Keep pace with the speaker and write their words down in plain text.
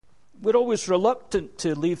We're always reluctant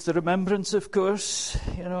to leave the remembrance, of course.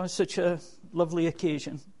 It's such a lovely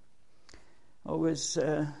occasion. Always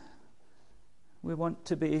we want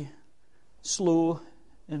to be slow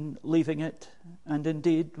in leaving it. And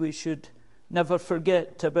indeed, we should never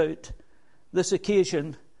forget about this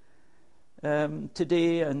occasion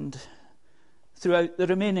today and throughout the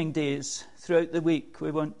remaining days, throughout the week. We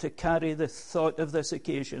want to carry the thought of this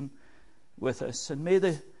occasion with us. And may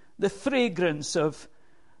the fragrance of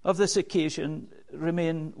this occasion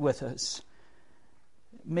remain with us.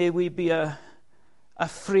 May we be a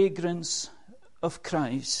fragrance of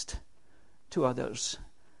Christ to others.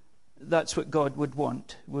 That's what God would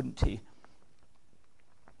want, wouldn't he?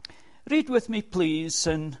 Read with me, please,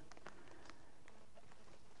 in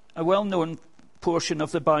a well-known portion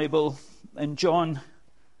of the Bible in John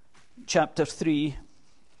chapter 3.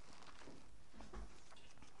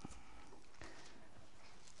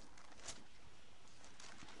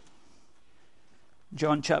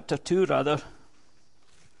 John chapter 2, rather.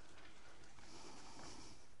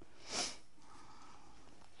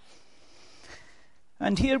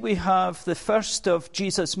 And here we have the first of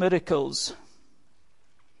Jesus' miracles,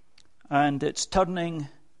 and it's turning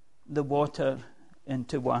the water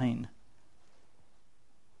into wine.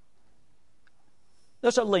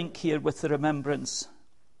 There's a link here with the remembrance,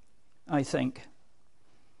 I think.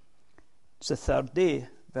 It's the third day,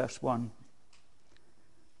 verse 1.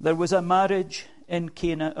 There was a marriage in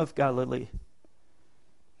Cana of Galilee,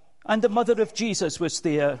 and the mother of Jesus was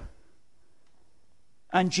there,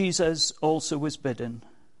 and Jesus also was bidden,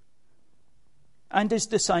 and his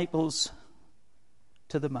disciples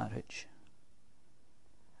to the marriage.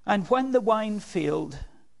 And when the wine failed,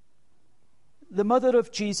 the mother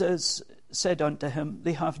of Jesus said unto him,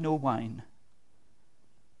 They have no wine.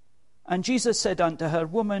 And Jesus said unto her,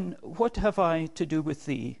 Woman, what have I to do with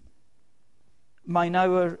thee? Mine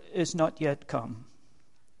hour is not yet come.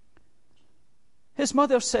 His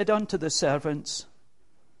mother said unto the servants,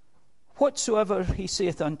 Whatsoever he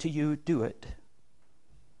saith unto you, do it.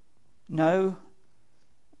 Now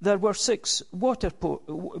there were 6 water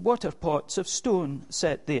pots of stone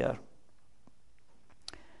set there,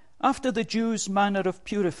 after the Jews' manner of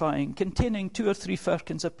purifying, containing 2 or 3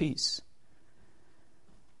 firkins apiece.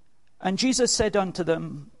 And Jesus said unto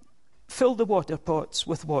them, Fill the water pots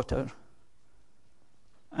with water.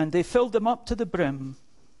 And they filled them up to the brim.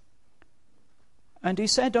 And he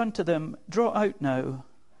said unto them, Draw out now,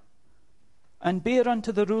 and bear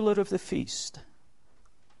unto the ruler of the feast.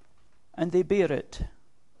 And they bare it.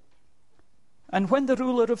 And when the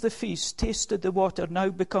ruler of the feast tasted the water now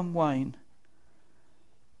become wine,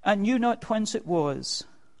 and knew not whence it was,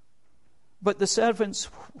 but the servants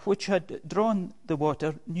which had drawn the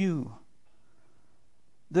water knew,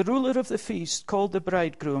 the ruler of the feast called the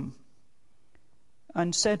bridegroom,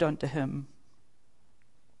 and said unto him,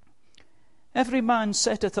 Every man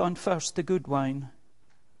setteth on first the good wine,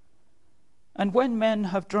 and when men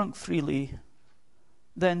have drunk freely,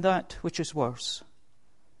 then that which is worse.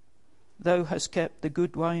 Thou hast kept the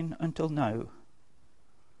good wine until now.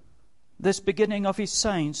 This beginning of his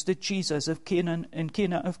signs did Jesus in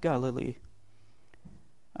Cana of Galilee,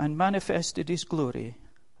 and manifested his glory,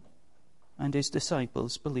 and his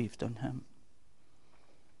disciples believed on him.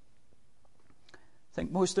 I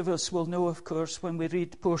think most of us will know, of course, when we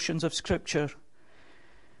read portions of Scripture,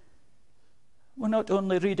 we're not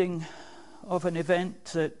only reading of an event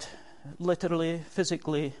that literally,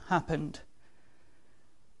 physically happened.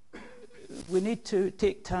 We need to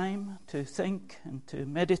take time to think and to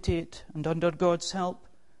meditate, and under God's help,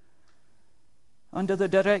 under the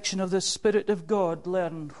direction of the Spirit of God,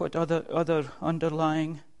 learn what other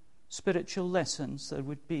underlying spiritual lessons there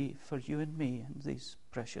would be for you and me in these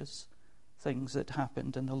precious things that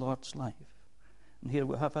happened in the Lord's life. And here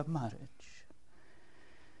we have a marriage.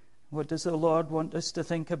 What does the Lord want us to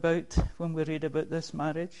think about when we read about this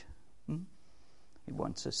marriage? He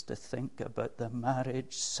wants us to think about the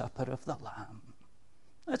marriage supper of the Lamb.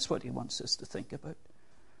 That's what he wants us to think about.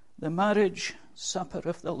 The marriage supper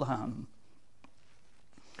of the Lamb.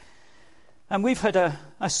 And we've had a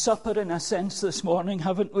supper in a sense this morning,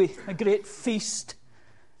 haven't we? A great feast.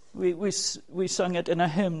 We sung it in a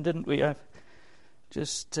hymn, didn't we? I've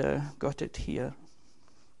just got it here.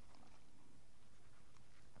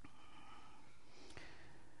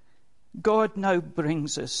 God now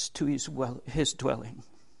brings us to his dwelling,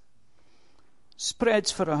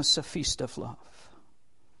 spreads for us a feast of love,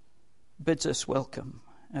 bids us welcome,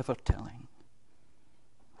 ever telling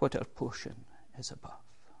what our portion is above.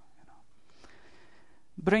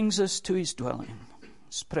 Brings us to his dwelling,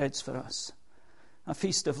 spreads for us a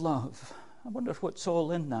feast of love. I wonder what's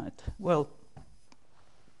all in that. Well,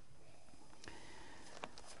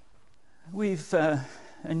 We've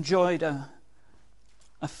enjoyed a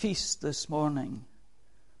feast this morning.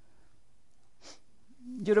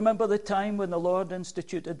 Do you remember the time when the Lord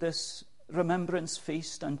instituted this remembrance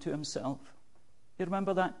feast unto himself? You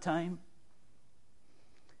remember that time?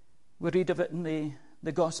 We read of it in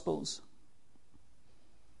the Gospels.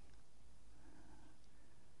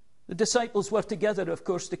 The disciples were together, of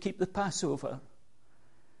course, to keep the Passover.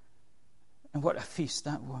 And what a feast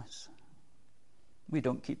that was. We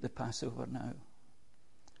don't keep the Passover now.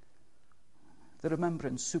 The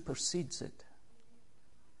remembrance supersedes it.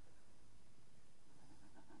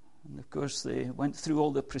 And of course, they went through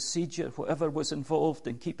all the procedure, whatever was involved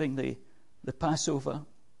in keeping the Passover.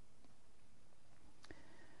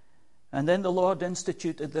 And then the Lord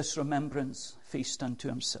instituted this remembrance feast unto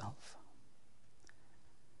himself.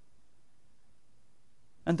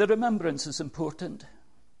 And the remembrance is important.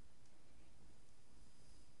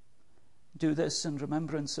 Do this in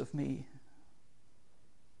remembrance of me.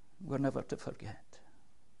 We're never to forget.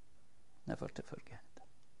 Never to forget.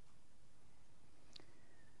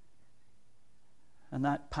 And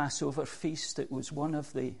that Passover feast, it was one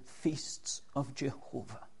of the feasts of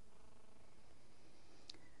Jehovah.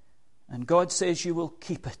 And God says you will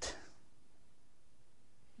keep it.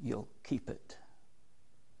 You'll keep it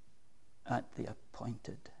at the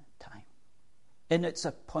appointed time. In its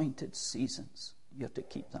appointed seasons, you're to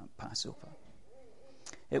keep that Passover.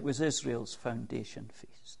 It was Israel's foundation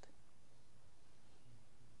feast.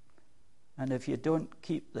 And if you don't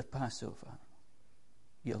keep the Passover,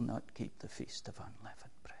 you'll not keep the Feast of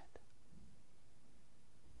Unleavened Bread.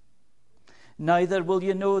 Neither will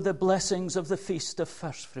you know the blessings of the Feast of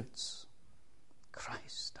First Fruits.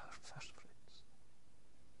 Christ, our first fruits.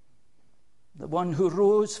 The one who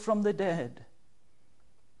rose from the dead.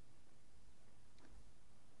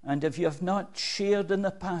 And if you have not shared in the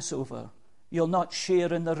Passover, you'll not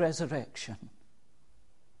share in the resurrection.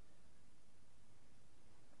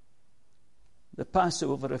 The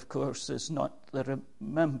Passover, of course, is not the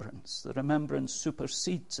remembrance. The remembrance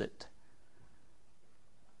supersedes it.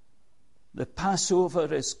 The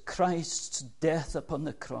Passover is Christ's death upon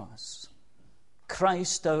the cross.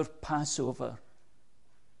 Christ, our Passover,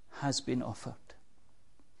 has been offered.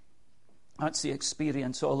 That's the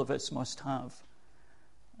experience all of us must have.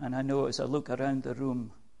 And I know as I look around the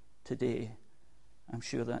room today, I'm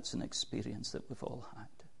sure that's an experience that we've all had.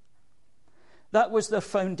 That was their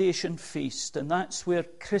foundation feast, and that's where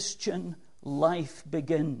Christian life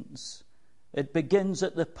begins. It begins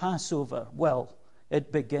at the Passover. Well,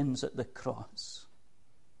 it begins at the cross.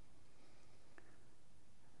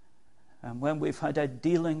 And when we've had a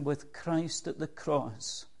dealing with Christ at the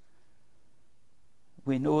cross,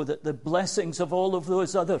 we know that the blessings of all of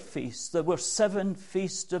those other feasts, there were 7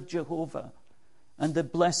 feasts of Jehovah, and the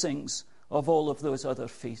blessings of all of those other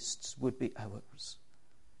feasts would be ours.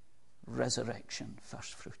 Resurrection,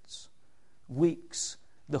 first fruits. Weeks,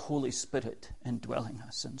 the Holy Spirit indwelling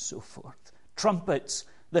us, and so forth. Trumpets,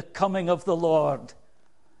 the coming of the Lord.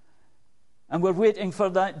 And we're waiting for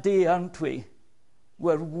that day, aren't we?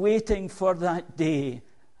 We're waiting for that day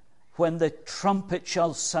when the trumpet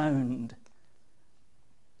shall sound.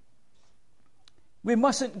 We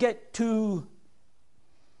mustn't get too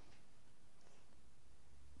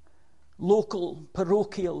local,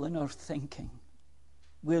 parochial in our thinking.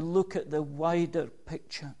 We look at the wider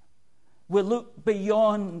picture. We look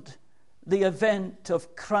beyond the event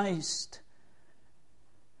of Christ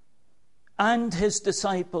and his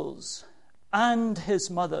disciples and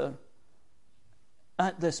his mother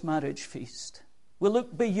at this marriage feast. We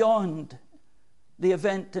look beyond the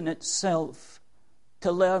event in itself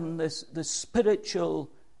to learn the spiritual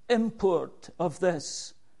import of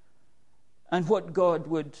this and what God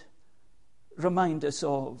would remind us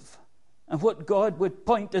of and what God would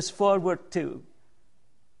point us forward to.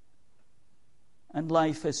 And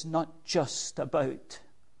life is not just about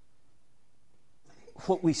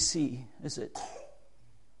what we see, is it?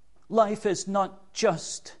 Life is not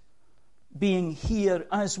just being here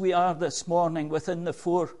as we are this morning within the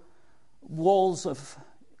 4 walls of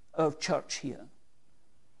our church here.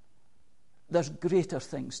 There's greater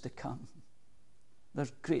things to come.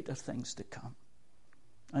 There's greater things to come.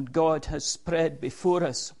 And God has spread before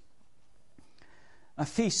us a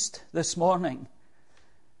feast this morning.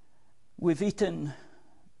 We've eaten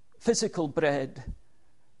physical bread,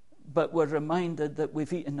 but we're reminded that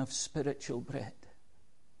we've eaten of spiritual bread.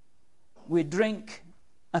 We drink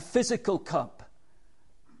a physical cup,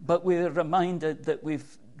 but we're reminded that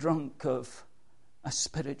we've drunk of a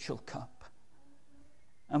spiritual cup.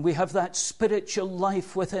 And we have that spiritual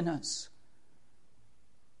life within us.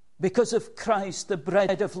 Because of Christ, the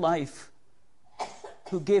bread of life,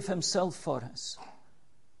 who gave himself for us.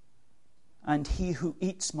 And he who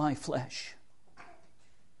eats my flesh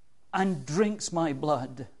and drinks my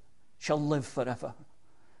blood shall live forever.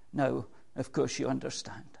 Now, of course, you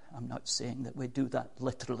understand. I'm not saying that we do that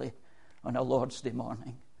literally on a Lord's Day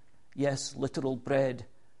morning. Yes, literal bread,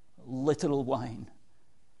 literal wine,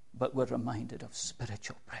 but we're reminded of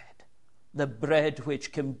spiritual bread. The bread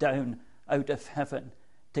which came down out of heaven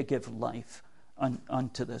to give life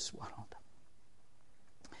unto this world.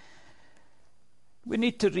 We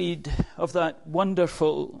need to read of that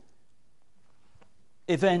wonderful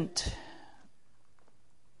event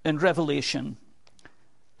in Revelation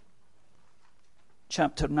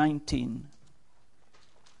chapter 19.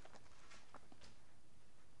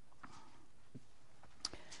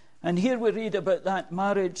 And here we read about that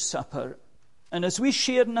marriage supper. And as we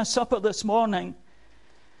share in a supper this morning,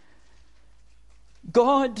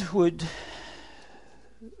 God would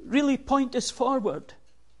really point us forward.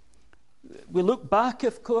 We look back,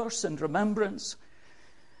 of course, in remembrance.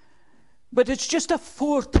 But it's just a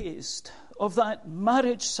foretaste of that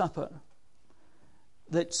marriage supper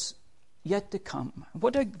that's yet to come.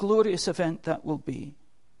 What a glorious event that will be.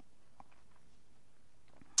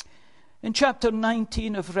 In chapter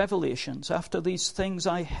 19 of Revelations, after these things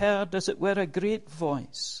I heard, as it were, a great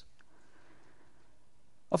voice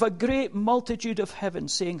of a great multitude of heaven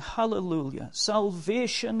saying, Hallelujah!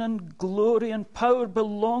 Salvation and glory and power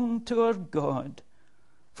belong to our God.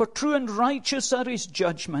 For true and righteous are his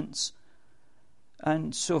judgments.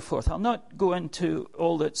 And so forth. I'll not go into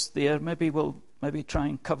all that's there. Maybe we'll try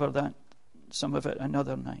and cover that, some of it,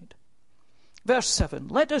 another night. Verse 7,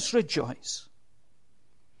 let us rejoice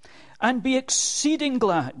and be exceeding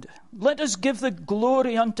glad. Let us give the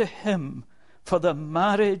glory unto him, for the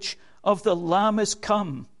marriage of the Lamb is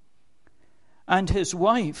come, and his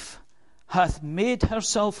wife hath made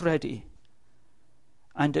herself ready.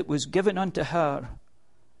 And it was given unto her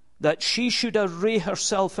that she should array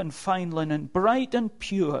herself in fine linen, bright and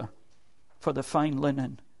pure, for the fine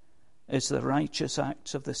linen is the righteous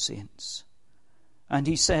acts of the saints. And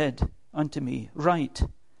he said unto me, Write,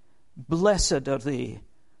 blessed are they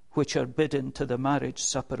which are bidden to the marriage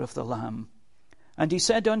supper of the Lamb. And he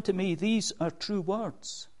said unto me, These are true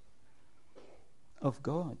words of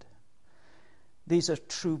God. These are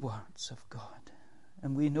true words of God.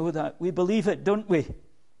 And we know that. We believe it, don't we?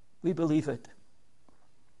 We believe it.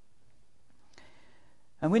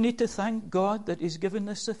 And we need to thank God that he's given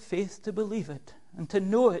us the faith to believe it and to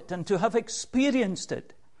know it and to have experienced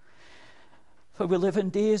it. For we live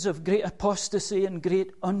in days of great apostasy and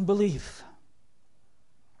great unbelief.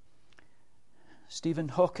 Stephen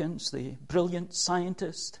Hawking, the brilliant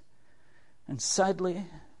scientist, and sadly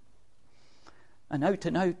an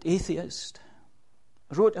out-and-out atheist,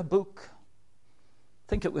 wrote a book. I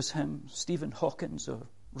think it was him, Stephen Hawking or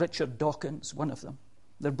Richard Dawkins, one of them.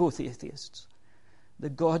 They're both atheists. The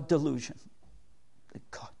God delusion. The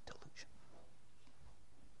God delusion.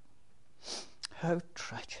 How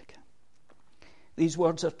tragic. These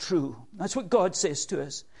words are true. That's what God says to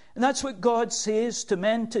us. And that's what God says to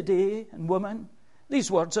men today and women.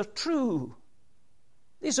 These words are true.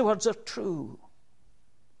 These words are true.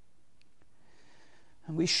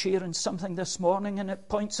 And we share in something this morning, and it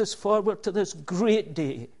points us forward to this great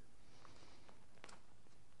day.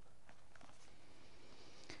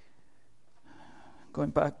 Going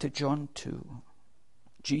back to John 2,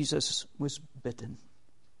 Jesus was bidden.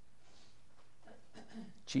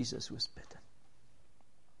 Jesus was bidden.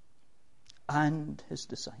 And his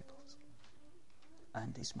disciples.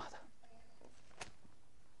 And his mother.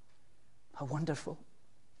 How wonderful.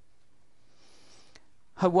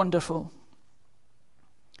 How wonderful.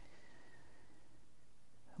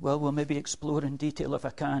 Well, we'll maybe explore in detail, if I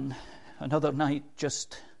can, another night,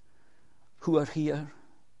 just who are here,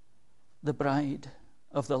 the bride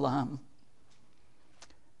of the Lamb.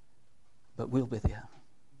 But we'll be there.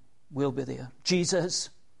 We'll be there. Jesus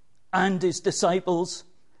and his disciples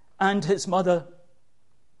and his mother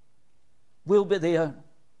will be there.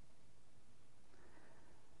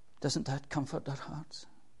 Doesn't that comfort our hearts?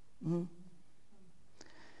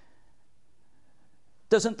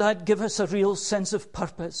 Doesn't that give us a real sense of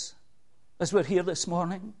purpose as we're here this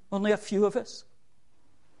morning? Only a few of us.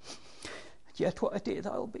 Yet what a day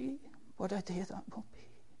that'll be. What a day that will be.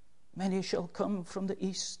 Many shall come from the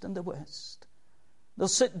east and the west. They'll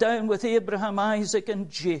sit down with Abraham, Isaac, and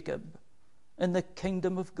Jacob in the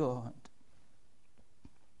kingdom of God.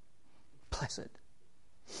 Blessed.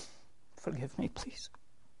 Forgive me, please.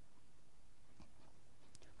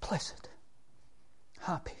 Blessed.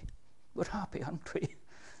 Happy. We're happy, aren't we?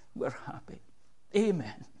 We're happy.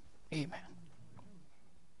 Amen. Amen.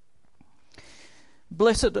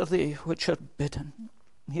 Blessed are they which are bidden.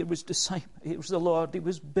 Here was the Lord. He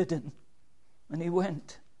was bidden, and he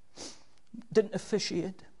went. Didn't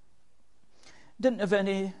officiate. Didn't have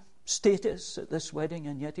any status at this wedding,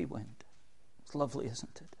 and yet he went. It's lovely,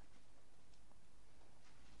 isn't it?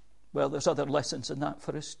 Well, there's other lessons in that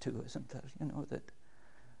for us too, isn't there? You know, that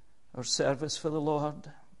our service for the Lord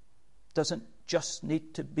doesn't just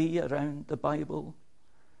need to be around the Bible,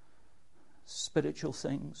 spiritual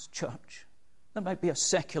things, church. There might be a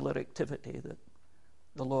secular activity that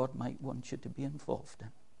the Lord might want you to be involved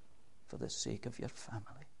in for the sake of your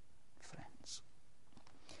family, friends.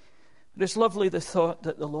 But it's lovely, the thought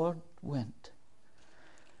that the Lord went.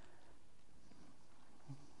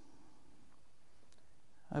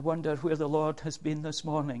 I wonder where the Lord has been this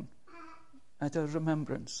morning at our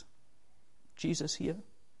remembrance. Jesus here?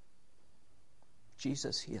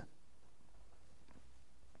 Jesus here.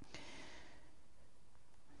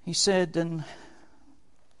 He said in,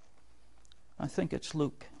 I think it's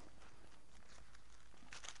Luke.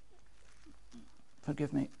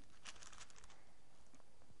 Forgive me.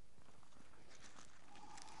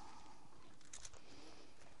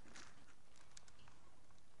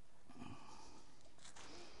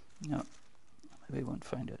 No, maybe we won't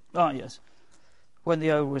find it. Ah, yes. When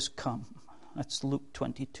the hour was come, that's Luke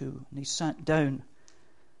 22, and he sat down,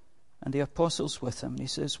 and the apostles with him, and he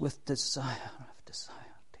says, with desire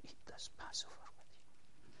to eat this Passover with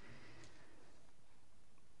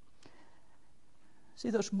you. See,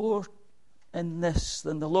 there's more in this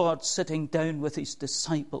than the Lord sitting down with his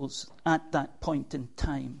disciples at that point in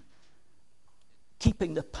time,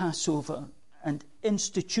 keeping the Passover and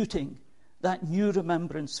instituting that new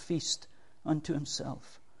remembrance feast unto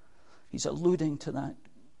himself. He's alluding to that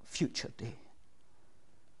future day,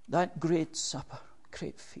 that great supper,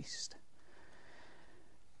 great feast.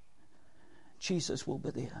 Jesus will be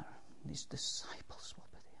there, and his disciples will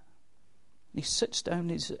be there. And he sits down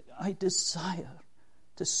and he says, I desire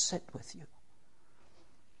to sit with you.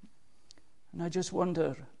 And I just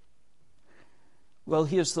wonder, well,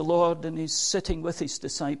 here's the Lord and he's sitting with his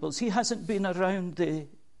disciples. He hasn't been around the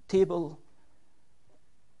table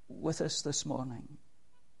with us this morning,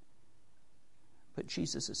 but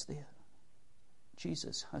Jesus is there.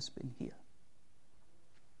 Jesus has been here.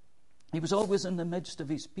 He was always in the midst of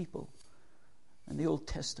his people in the Old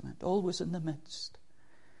Testament, always in the midst.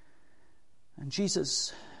 And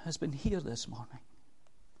Jesus has been here this morning.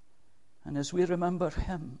 And as we remember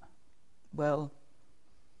him, well,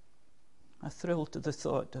 I'm thrilled to the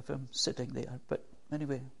thought of him sitting there. But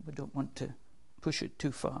anyway, we don't want to push it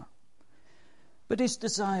too far. But his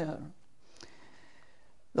desire,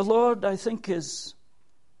 the Lord, I think, is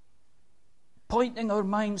pointing our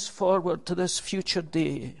minds forward to this future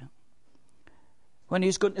day when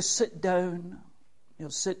he's going to sit down. He'll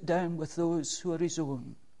sit down with those who are his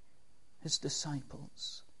own, his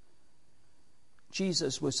disciples.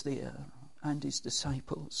 Jesus was there and his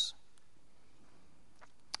disciples.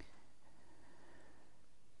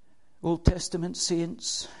 Old Testament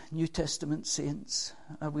saints, New Testament saints,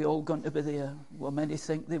 are we all going to be there? Well, many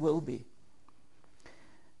think they will be.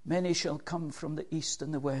 Many shall come from the east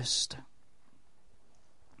and the west.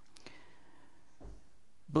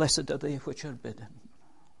 Blessed are they which are bidden.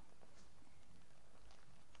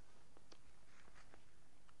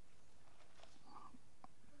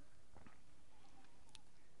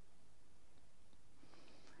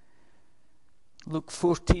 Luke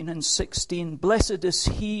 14 and 16, blessed is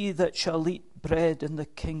he that shall eat bread in the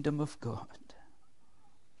kingdom of God.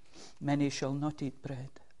 Many shall not eat bread.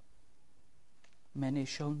 Many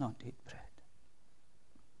shall not eat bread.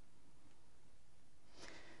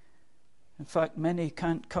 In fact, many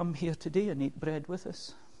can't come here today and eat bread with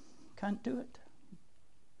us. Can't do it.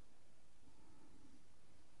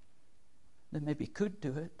 They maybe could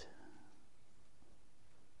do it,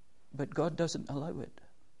 but God doesn't allow it.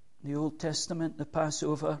 The Old Testament, the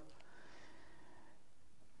Passover,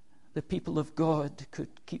 the people of God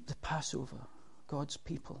could keep the Passover, God's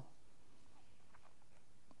people.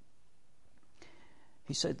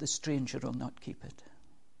 He said the stranger will not keep it.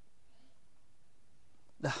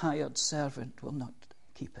 The hired servant will not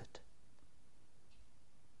keep it.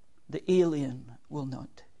 The alien will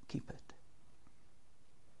not keep it.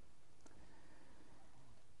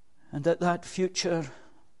 And at that future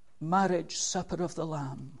marriage supper of the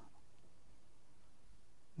Lamb,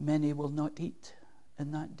 many will not eat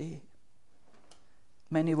in that day.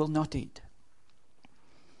 Many will not eat.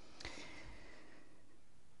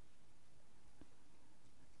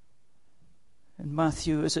 In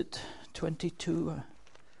Matthew, is it 22? I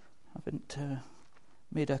haven't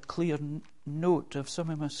made a clear note of some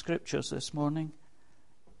of my scriptures this morning.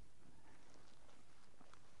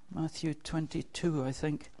 Matthew 22, I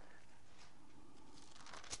think.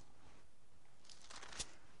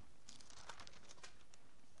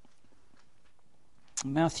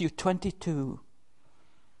 Matthew 22.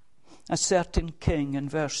 A certain king, in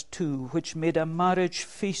verse 2, which made a marriage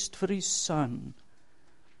feast for his son,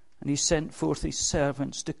 and he sent forth his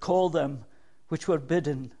servants to call them which were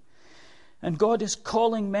bidden. And God is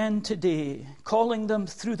calling men today, calling them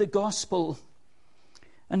through the gospel,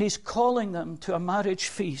 and he's calling them to a marriage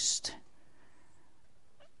feast.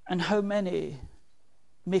 And how many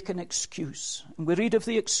make an excuse? And we read of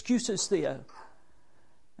the excuses there.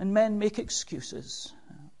 And men make excuses.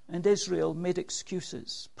 And Israel made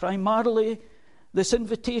excuses. Primarily, this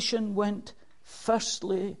invitation went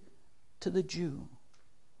firstly to the Jew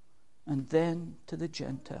and then to the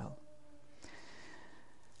Gentile.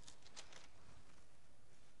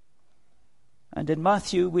 And in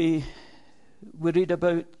Matthew, we read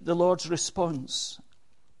about the Lord's response.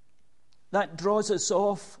 That draws us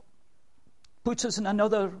off, puts us in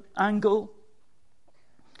another angle.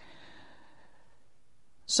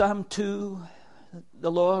 Psalm 2,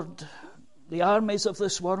 the Lord, the armies of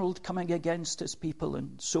this world coming against his people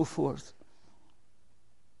and so forth.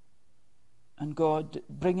 And God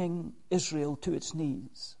bringing Israel to its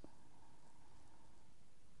knees.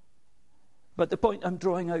 But the point I'm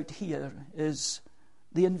drawing out here is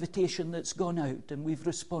the invitation that's gone out, and we've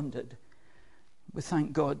responded. We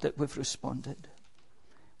thank God that we've responded.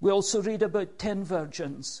 We also read about 10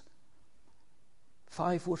 virgins.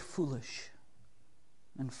 5 were foolish,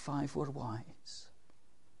 and 5 were wise.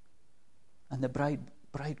 And the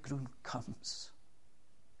bridegroom comes.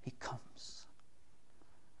 He comes.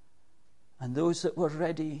 And those that were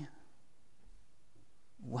ready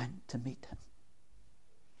went to meet him.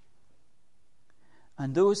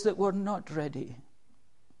 And those that were not ready,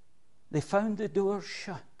 they found the door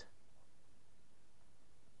shut.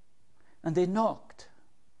 And they knocked.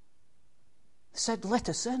 They said, "Let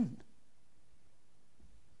us in."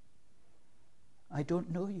 "I don't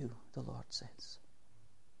know you," the Lord says.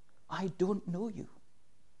 "I don't know you.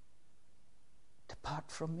 Depart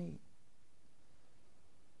from me."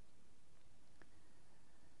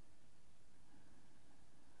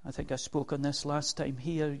 I think I spoke on this last time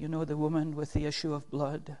here. You know the woman with the issue of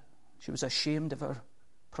blood? She was ashamed of her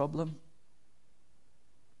problem.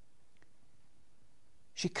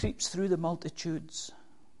 She creeps through the multitudes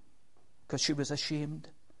because she was ashamed.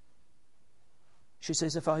 She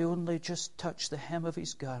says, "If I only just touch the hem of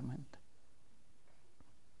his garment."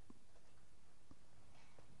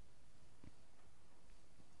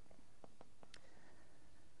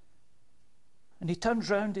 And he turns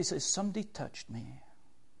round, he says, "Somebody touched me."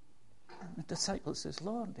 And the disciple says,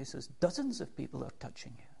 "Lord," he says, "dozens of people are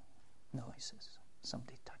touching you." "No," he says,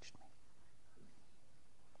 "somebody touched me.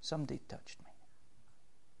 Somebody touched me."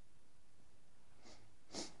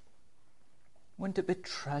 Wouldn't it be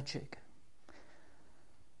tragic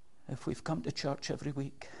if we've come to church every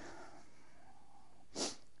week,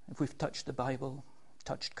 if we've touched the Bible,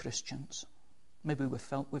 touched Christians, maybe we've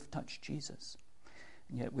felt we've touched Jesus,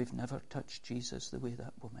 and yet we've never touched Jesus the way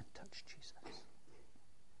that woman touched Jesus.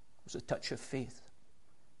 It was a touch of faith.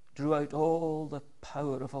 Drew out all the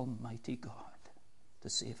power of Almighty God to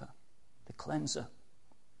save her, to cleanse her.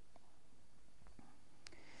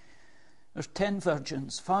 There's 10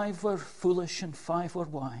 virgins. 5 were foolish and 5 were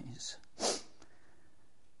wise.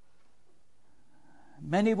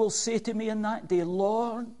 Many will say to me in that day,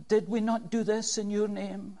 "Lord, did we not do this in your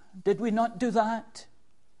name? Did we not do that?"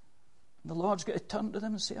 And the Lord's going to turn to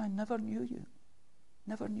them and say, "I never knew you.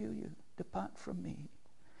 Never knew you. Depart from me."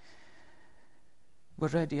 We're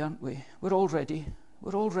ready, aren't we? We're all ready.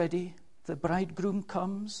 We're all ready. The bridegroom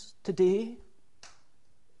comes today.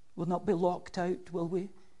 We'll not be locked out, will we?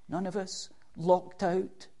 None of us locked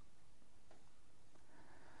out.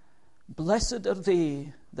 Blessed are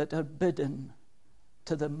they that are bidden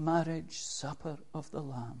to the marriage supper of the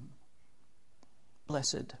Lamb.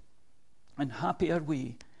 Blessed and happy are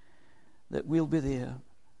we that we'll be there.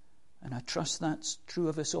 And I trust that's true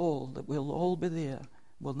of us all, that we'll all be there.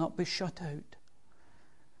 We'll not be shut out.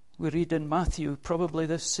 We read in Matthew, probably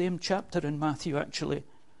this same chapter in Matthew actually,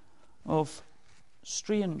 of,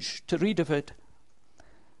 strange to read of it,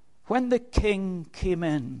 when the king came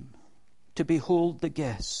in to behold the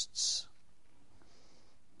guests.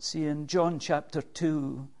 See, in John chapter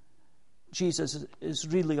 2, Jesus is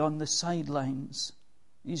really on the sidelines.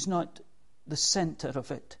 He's not the center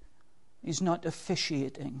of it. He's not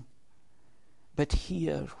officiating. But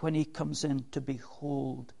here, when he comes in to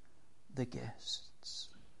behold the guests.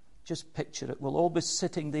 Just picture it. We'll all be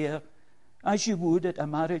sitting there as you would at a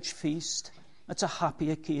marriage feast. It's a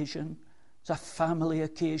happy occasion. It's a family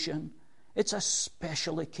occasion. It's a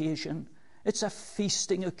special occasion. It's a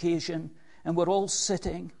feasting occasion. And we're all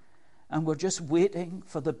sitting and we're just waiting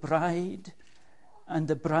for the bride and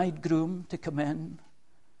the bridegroom to come in.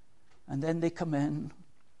 And then they come in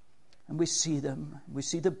and we see them. We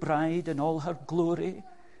see the bride in all her glory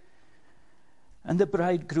and the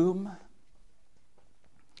bridegroom.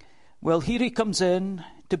 Well, here he comes in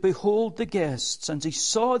to behold the guests, and he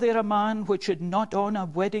saw there a man which had not on a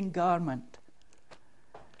wedding garment.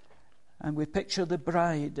 And we picture the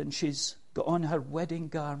bride, and she's got on her wedding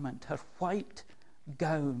garment, her white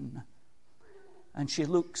gown. And she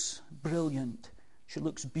looks brilliant, she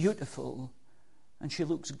looks beautiful, and she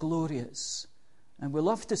looks glorious. And we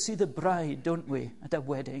love to see the bride, don't we, at a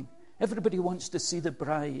wedding? Everybody wants to see the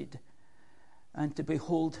bride and to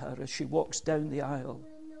behold her as she walks down the aisle.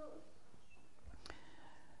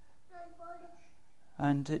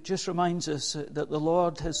 And it just reminds us that the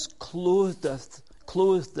Lord has clothed us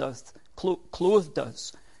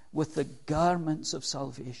with the garments of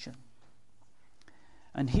salvation.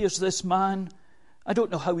 And here's this man. I don't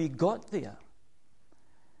know how he got there.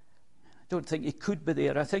 I don't think he could be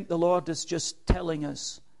there. I think the Lord is just telling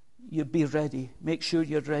us, you be ready. Make sure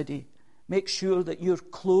you're ready. Make sure that you're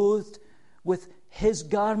clothed with his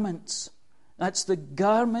garments. That's the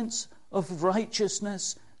garments of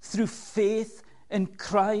righteousness through faith in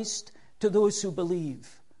Christ to those who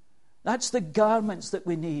believe. That's the garments that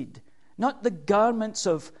we need. Not the garments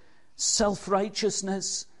of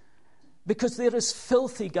self-righteousness, because there is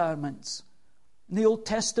filthy garments. In the Old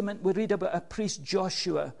Testament we read about a priest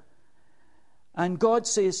Joshua, and God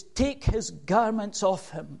says, take his garments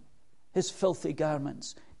off him, his filthy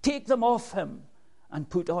garments. Take them off him and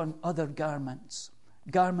put on other garments,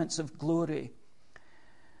 garments of glory.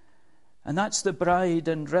 And that's the bride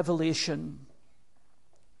in Revelation,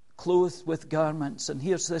 clothed with garments. And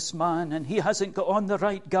here's this man, and he hasn't got on the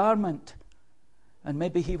right garment. And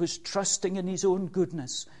maybe he was trusting in his own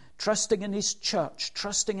goodness, trusting in his church,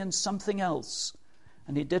 trusting in something else.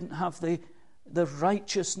 And he didn't have the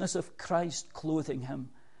righteousness of Christ clothing him.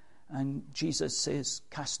 And Jesus says,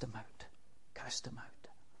 cast him out. Cast him out.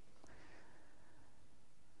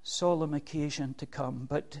 Solemn occasion to come.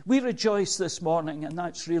 But we rejoice this morning, and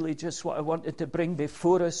that's really just what I wanted to bring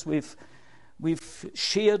before us. We've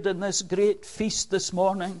shared in this great feast this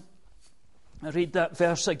morning. I read that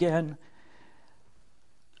verse again.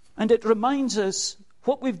 And it reminds us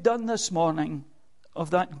what we've done this morning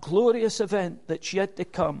of that glorious event that's yet to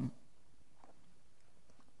come.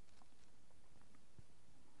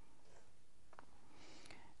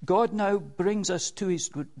 God now brings us to his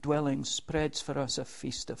dwelling, spreads for us a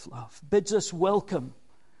feast of love, bids us welcome,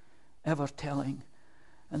 ever telling.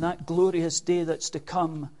 And that glorious day that's to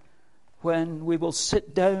come, when we will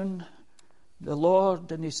sit down, the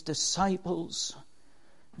Lord and his disciples,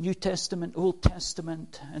 New Testament, Old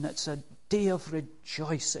Testament, and it's a day of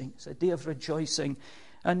rejoicing. It's a day of rejoicing.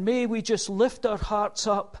 And may we just lift our hearts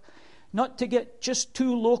up, not to get just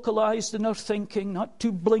too localized in our thinking, not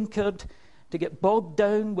too blinkered, to get bogged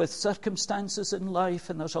down with circumstances in life.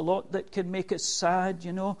 And there's a lot that can make us sad,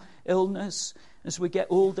 illness. As we get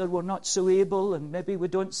older, we're not so able, and maybe we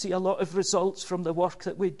don't see a lot of results from the work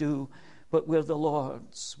that we do. But we're the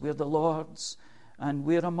Lord's. We're the Lord's. And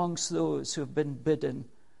we're amongst those who have been bidden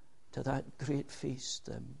to that great feast,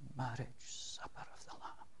 the marriage supper of the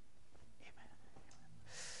Lamb. Amen.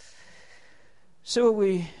 So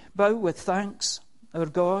we bow with thanks, our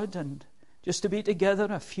God, and just to be together,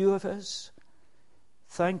 a few of us.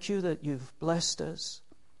 Thank you that you've blessed us.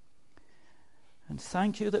 And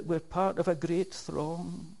thank you that we're part of a great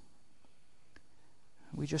throng.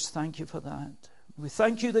 We just thank you for that. We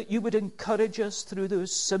thank you that you would encourage us through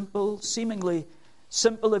those seemingly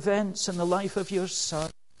simple events in the life of your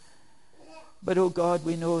Son. But, oh God,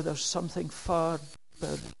 we know there's something far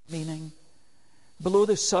deeper meaning below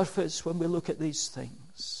the surface when we look at these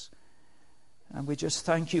things. And we just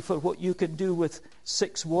thank you for what you can do with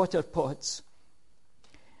 6 water pots.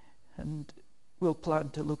 And we'll plan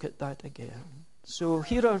to look at that again. So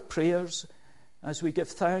hear our prayers as we give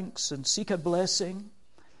thanks and seek a blessing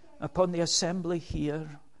upon the assembly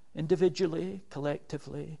here, individually,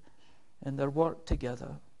 collectively, in their work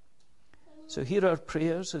together. So hear our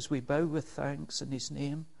prayers as we bow with thanks in his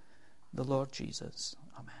name, the Lord Jesus.